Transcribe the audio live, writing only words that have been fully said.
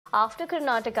After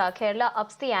Karnataka, Kerala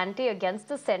ups the ante against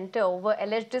the centre over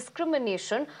alleged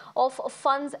discrimination of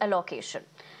funds allocation.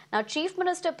 Now, Chief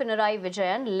Minister Pinarayi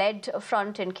Vijayan, led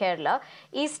front in Kerala,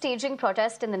 is staging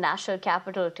protest in the national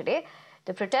capital today.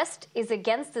 The protest is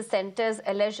against the centre's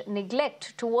alleged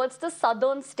neglect towards the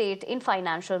southern state in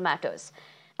financial matters.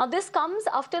 Now, this comes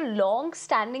after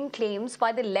long-standing claims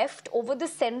by the left over the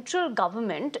central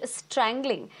government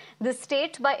strangling the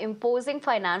state by imposing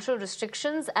financial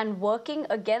restrictions and working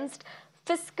against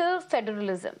fiscal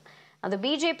federalism. Now, the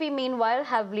BJP, meanwhile,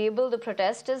 have labelled the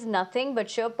protest as nothing but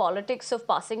sheer politics of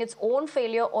passing its own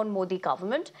failure on Modi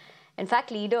government. In fact,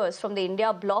 leaders from the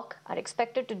India bloc are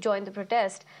expected to join the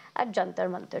protest at Jantar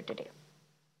Mantar today.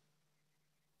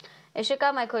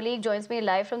 Ishika, my colleague, joins me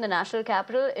live from the national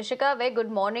capital. Ishika, very good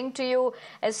morning to you.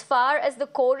 As far as the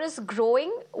chorus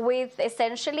growing with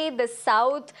essentially the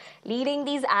South leading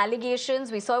these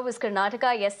allegations, we saw it was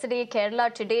Karnataka yesterday,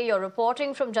 Kerala today. You're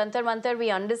reporting from Jantar Mantar, we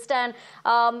understand.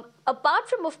 Apart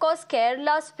from, of course,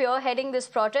 Kerala spearheading this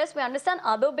protest, we understand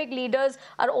other big leaders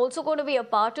are also going to be a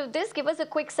part of this. Give us a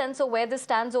quick sense of where this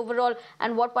stands overall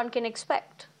and what one can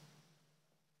expect.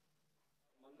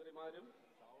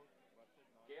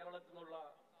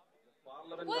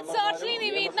 Well, certainly,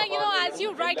 Nivedna, as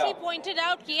you rightly pointed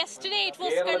out, yesterday it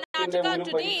was Karnataka,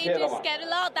 today it is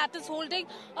Kerala that is holding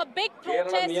a big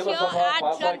protest here at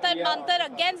Jantar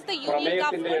Mantar against the union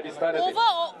government over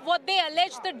what they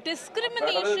allege the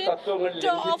discrimination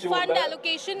of fund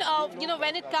allocation,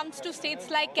 when it comes to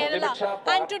states like Kerala.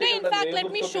 And today, in fact,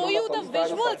 let me show you the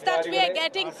visuals that we are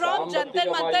getting from Jantar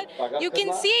Mantar. You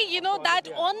can see, that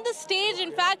on the stage,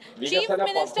 in fact, Chief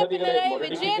Minister Pinarayi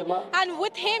Vijayan, and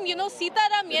with him,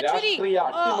 Sitaram Yechury,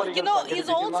 is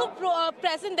also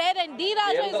present there, and D.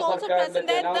 Raja is also present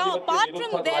there. Now, apart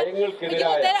from them,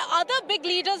 there are other big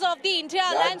leaders of the India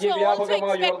Alliance who are also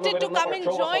expected to come and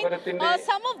join.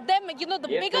 Some of them, the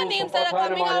bigger names that are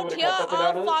coming out here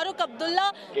are Farooq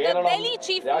Abdullah, the Delhi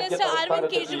Chief Minister Arvind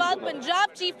Kejriwal,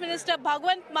 Punjab Chief Minister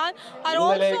Bhagwant Mann are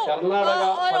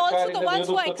also the ones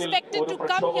who are expected to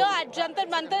come here at Jantar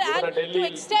Mantar and to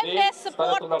extend their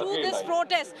support to this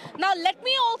protest. Now, let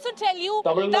me also tell you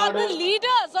that the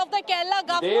leaders of the Kerala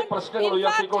government, in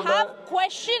fact, have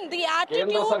questioned the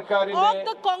attitude of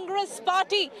the Congress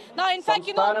party. Now, in fact,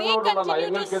 they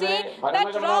continue to say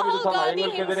that Rahul Gandhi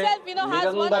himself,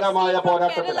 has won the seat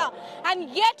from Kerala. And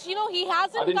yet, he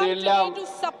hasn't come today to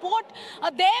support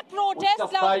their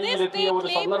protest. Now, this, they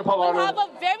claim, will have a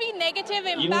very negative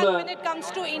impact when it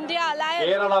comes to India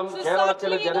Alliance. So,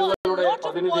 certainly, a lot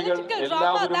of political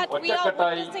drama that we are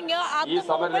witnessing here at the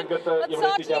moment. But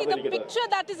certainly, the picture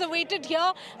that is awaited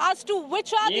here as to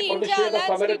which are the India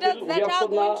Alliance leaders that are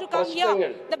going to come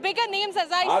here. The bigger names, as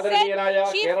I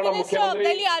said, Chief Minister of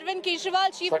Delhi Arvind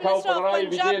Kejriwal, Chief Minister of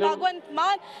Punjab Bhagwant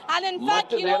Mann, and in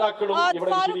fact,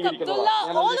 Farooq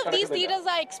Abdullah, all of these leaders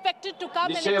are expected to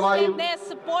come and extend their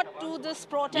support to this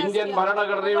protest here.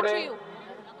 Over to you.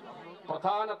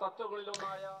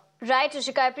 Right,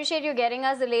 Ishika, I appreciate you getting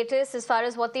us the latest as far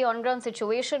as what the on-ground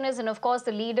situation is and, of course,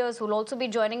 the leaders who will also be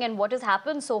joining and what has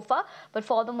happened so far. But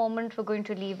for the moment, we're going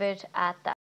to leave it at that.